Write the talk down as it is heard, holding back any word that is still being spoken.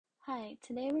Hi,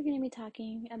 today we're going to be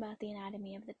talking about the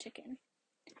anatomy of the chicken,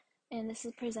 and this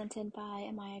is presented by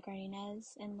Amaya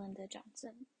Garninez and Linda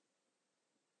Johnson.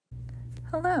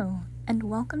 Hello, and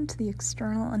welcome to the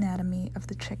external anatomy of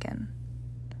the chicken.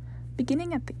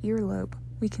 Beginning at the earlobe,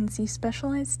 we can see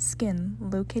specialized skin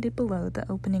located below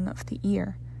the opening of the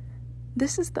ear.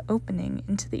 This is the opening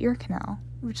into the ear canal,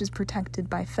 which is protected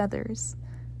by feathers.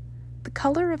 The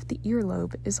color of the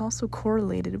earlobe is also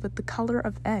correlated with the color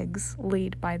of eggs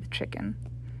laid by the chicken.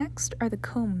 Next are the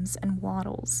combs and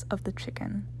wattles of the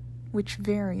chicken, which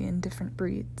vary in different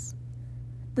breeds.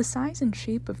 The size and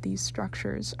shape of these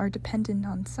structures are dependent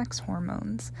on sex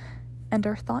hormones and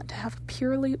are thought to have a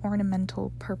purely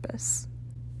ornamental purpose.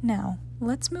 Now,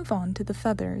 let's move on to the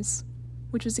feathers,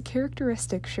 which is a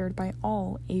characteristic shared by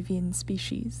all avian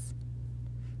species.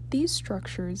 These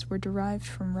structures were derived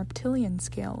from reptilian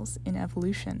scales in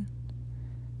evolution.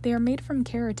 They are made from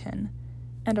keratin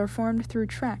and are formed through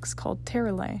tracts called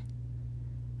pterylae.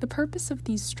 The purpose of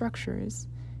these structures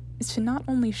is to not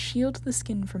only shield the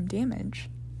skin from damage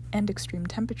and extreme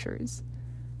temperatures,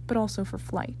 but also for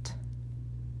flight.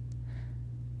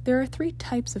 There are three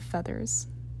types of feathers: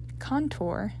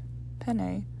 contour,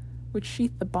 pennae, which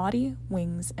sheath the body,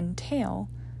 wings, and tail;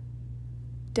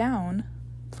 down,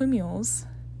 plumules;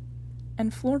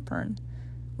 and florpern,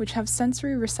 which have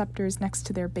sensory receptors next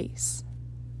to their base.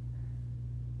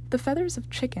 The feathers of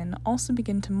chicken also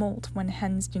begin to molt when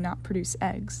hens do not produce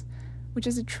eggs, which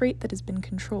is a trait that has been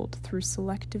controlled through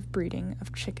selective breeding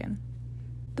of chicken.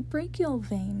 The brachial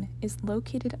vein is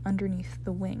located underneath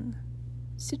the wing,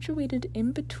 situated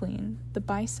in between the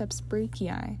biceps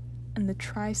brachii and the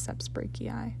triceps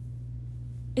brachii.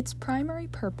 Its primary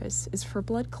purpose is for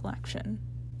blood collection.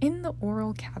 In the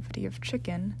oral cavity of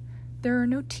chicken, there are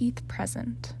no teeth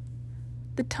present.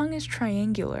 The tongue is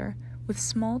triangular with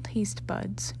small taste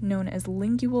buds known as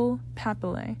lingual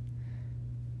papillae.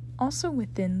 Also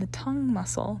within the tongue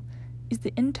muscle is the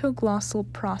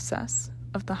intoglossal process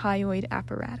of the hyoid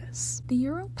apparatus. The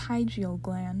uropygial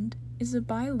gland is a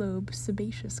bilobe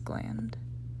sebaceous gland,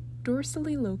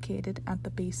 dorsally located at the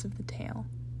base of the tail.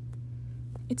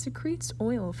 It secretes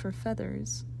oil for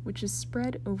feathers, which is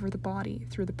spread over the body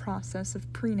through the process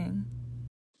of preening.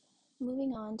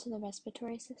 Moving on to the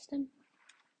respiratory system.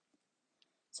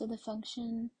 So the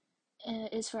function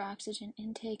is for oxygen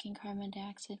intake and carbon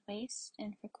dioxide waste,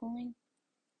 and for cooling.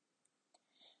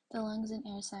 The lungs and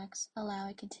air sacs allow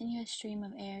a continuous stream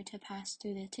of air to pass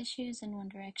through the tissues in one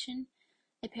direction.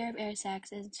 A pair of air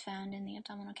sacs is found in the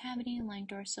abdominal cavity, lying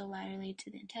dorsolaterally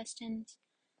to the intestines.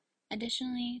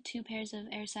 Additionally, two pairs of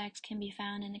air sacs can be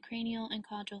found in the cranial and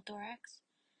caudal thorax.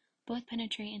 Both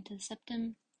penetrate into the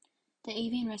septum. The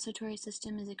avian respiratory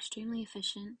system is extremely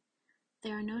efficient.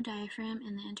 There are no diaphragm,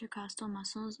 and the intercostal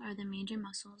muscles are the major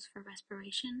muscles for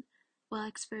respiration, while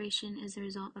expiration is the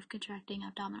result of contracting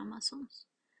abdominal muscles.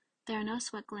 There are no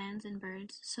sweat glands in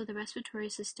birds, so the respiratory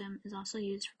system is also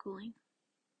used for cooling.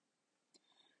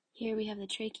 Here we have the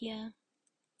trachea,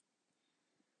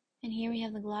 and here we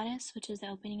have the glottis, which is the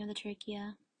opening of the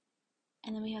trachea,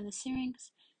 and then we have the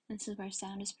syrinx, and this is where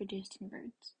sound is produced in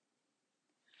birds.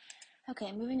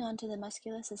 Okay, moving on to the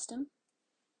muscular system.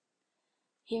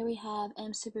 Here we have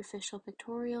M. superficial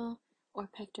pectoral, or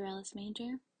pectoralis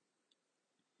major.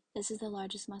 This is the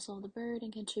largest muscle of the bird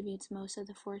and contributes most of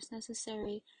the force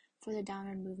necessary for the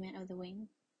downward movement of the wing.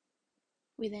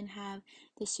 We then have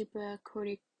the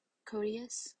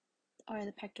supracorticoideus, or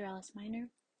the pectoralis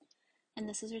minor, and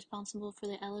this is responsible for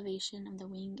the elevation of the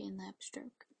wing in the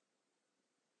upstroke.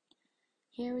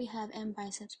 Here we have M.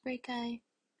 biceps brachii.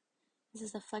 This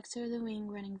is the flexor of the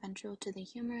wing running ventral to the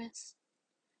humerus.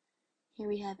 Here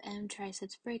we have M.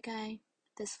 triceps brachii.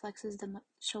 This flexes the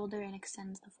shoulder and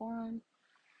extends the forearm.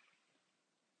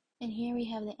 And here we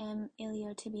have the M.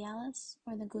 iliotibialis,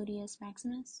 or the gluteus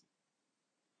maximus.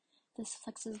 This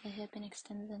flexes the hip and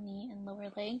extends the knee and lower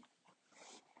leg.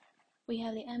 We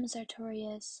have the M.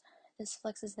 sartorius. This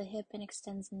flexes the hip and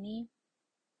extends the knee.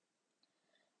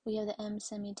 We have the M.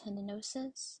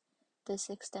 semitendinosus. This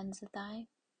extends the thigh.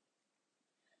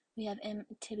 We have M.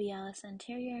 tibialis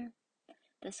anterior.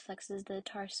 This flexes the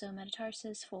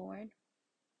tarso-metatarsus forward.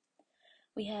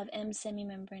 We have M.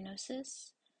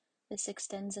 semimembranosus. This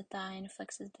extends the thigh and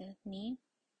flexes the knee.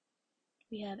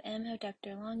 We have M.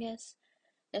 adductor longus.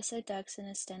 This adducts and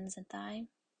extends the thigh.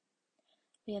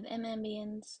 We have M.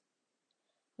 ambiens.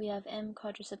 We have M.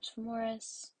 quadriceps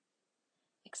femoris.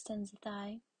 Extends the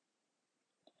thigh.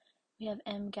 We have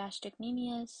M.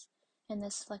 gastrocnemius, and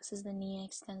this flexes the knee and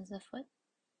extends the foot.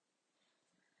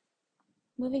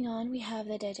 Moving on, we have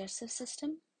the digestive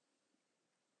system.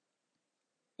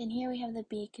 And here we have the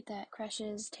beak that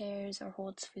crushes, tears, or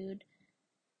holds food.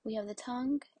 We have the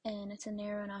tongue, and it's a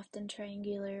narrow and often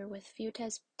triangular with few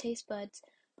taste buds,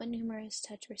 but numerous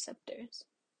touch receptors.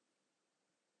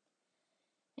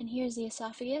 And here's the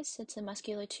esophagus. It's a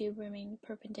muscular tube remaining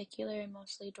perpendicular and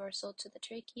mostly dorsal to the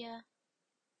trachea.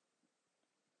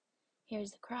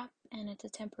 Here's the crop, and it's a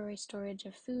temporary storage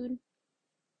of food.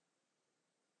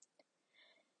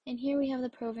 And here we have the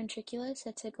proventriculus.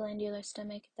 It's a glandular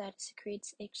stomach that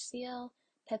secretes HCl,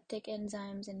 peptic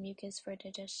enzymes, and mucus for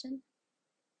digestion.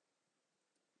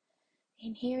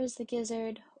 And here is the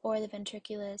gizzard, or the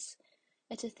ventriculus.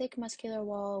 It's a thick muscular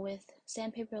wall with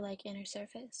sandpaper-like inner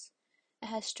surface. It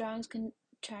has strong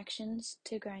contractions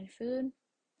to grind food.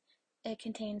 It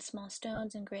contains small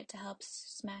stones and grit to help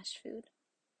smash food.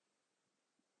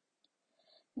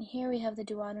 And here we have the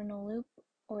duodenal loop,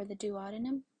 or the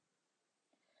duodenum.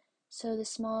 So the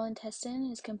small intestine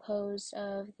is composed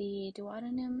of the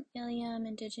duodenum, ileum,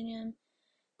 and jejunum.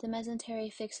 The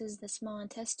mesentery fixes the small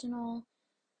intestinal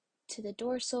to the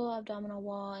dorsal abdominal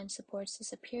wall and supports the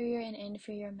superior and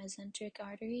inferior mesenteric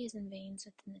arteries and veins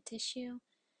within the tissue.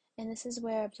 And this is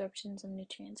where absorptions of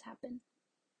nutrients happen.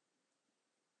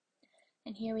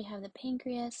 And here we have the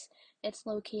pancreas. It's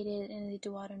located in the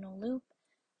duodenal loop.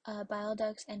 Bile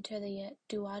ducts enter the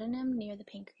duodenum near the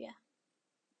pancreas.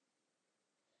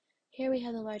 Here we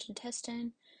have the large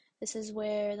intestine. This is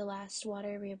where the last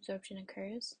water reabsorption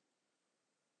occurs.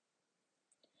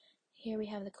 Here we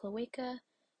have the cloaca.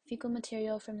 Fecal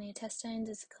material from the intestines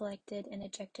is collected and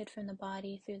ejected from the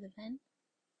body through the vent.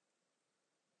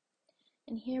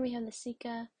 And here we have the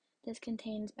ceca. This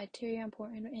contains bacteria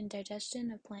important in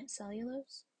digestion of plant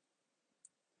cellulose.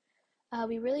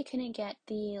 We really couldn't get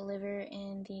the liver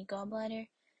and the gallbladder,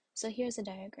 so here's a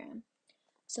diagram.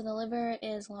 So the liver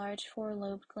is a large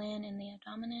four-lobed gland in the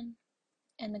abdomen,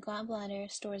 and the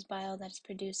gallbladder stores bile that is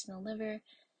produced in the liver,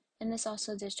 and this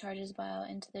also discharges bile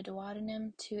into the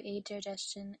duodenum to aid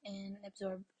digestion and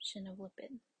absorption of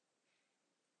lipid.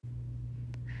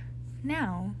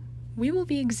 Now, we will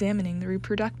be examining the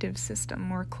reproductive system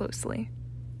more closely.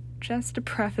 Just to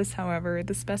preface, however,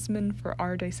 the specimen for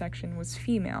our dissection was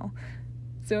female,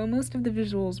 so most of the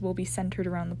visuals will be centered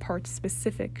around the parts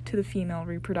specific to the female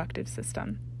reproductive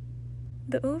system.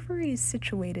 The ovary is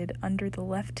situated under the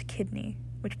left kidney,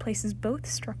 which places both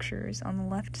structures on the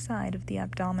left side of the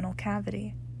abdominal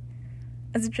cavity.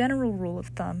 As a general rule of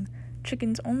thumb,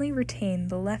 chickens only retain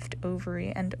the left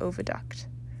ovary and oviduct.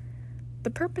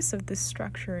 The purpose of this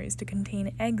structure is to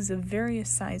contain eggs of various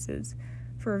sizes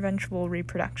for eventual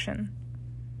reproduction.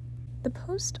 The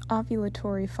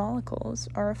post-ovulatory follicles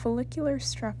are a follicular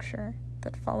structure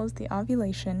that follows the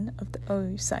ovulation of the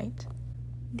oocyte.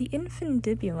 The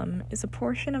infundibulum is a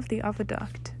portion of the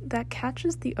oviduct that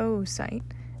catches the oocyte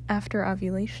after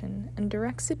ovulation and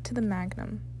directs it to the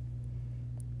magnum.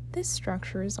 This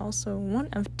structure is also one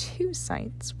of two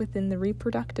sites within the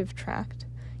reproductive tract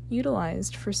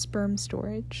utilized for sperm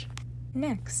storage.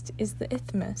 Next is the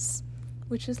isthmus,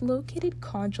 which is located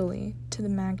caudally to the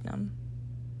magnum.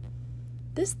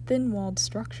 This thin-walled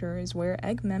structure is where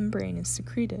egg membrane is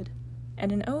secreted,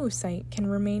 and an oocyte can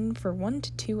remain for 1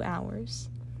 to 2 hours.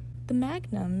 The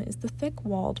magnum is the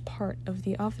thick-walled part of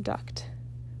the oviduct.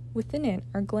 Within it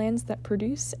are glands that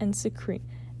produce and secrete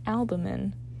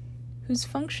albumin, whose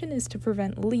function is to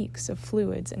prevent leaks of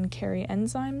fluids and carry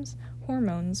enzymes,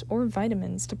 hormones, or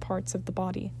vitamins to parts of the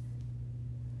body.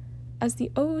 As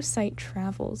the oocyte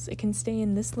travels, it can stay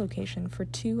in this location for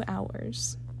 2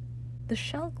 hours. The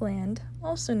shell gland,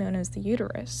 also known as the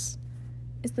uterus,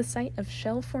 is the site of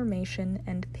shell formation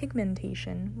and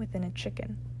pigmentation within a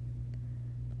chicken.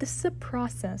 This is a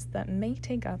process that may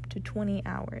take up to 20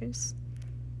 hours.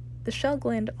 The shell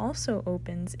gland also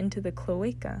opens into the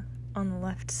cloaca on the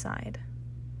left side.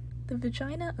 The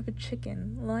vagina of a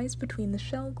chicken lies between the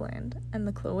shell gland and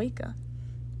the cloaca,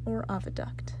 or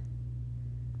oviduct.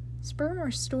 Sperm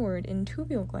are stored in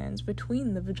tubule glands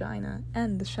between the vagina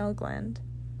and the shell gland.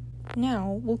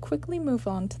 Now, we'll quickly move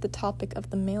on to the topic of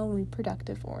the male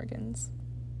reproductive organs.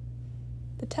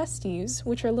 The testes,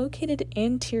 which are located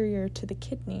anterior to the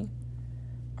kidney,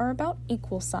 are about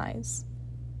equal size.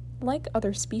 Like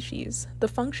other species, the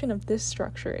function of this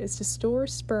structure is to store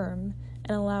sperm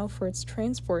and allow for its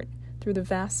transport through the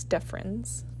vas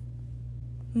deferens.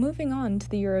 Moving on to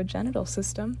the urogenital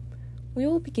system, we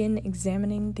will begin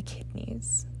examining the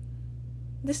kidneys.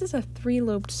 This is a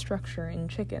 3-lobed structure in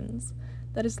chickens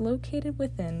that is located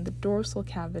within the dorsal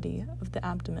cavity of the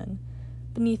abdomen,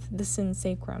 beneath the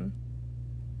synsacrum.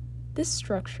 This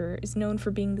structure is known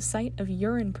for being the site of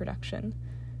urine production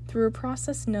through a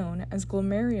process known as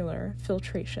glomerular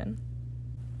filtration.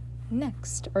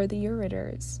 Next are the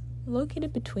ureters,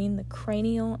 located between the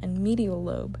cranial and medial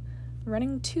lobe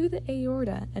running to the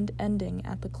aorta and ending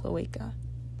at the cloaca.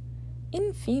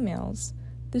 In females,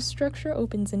 the structure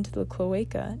opens into the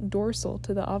cloaca dorsal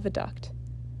to the oviduct.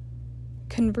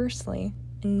 Conversely,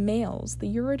 in males,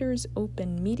 the ureters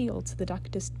open medial to the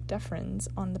ductus deferens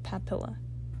on the papilla.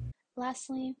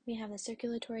 Lastly, we have the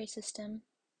circulatory system.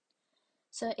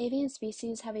 So avian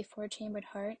species have a four-chambered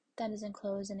heart that is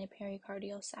enclosed in a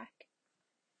pericardial sac.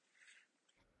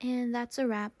 And that's a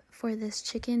wrap for this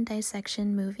chicken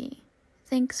dissection movie.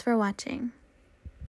 Thanks for watching.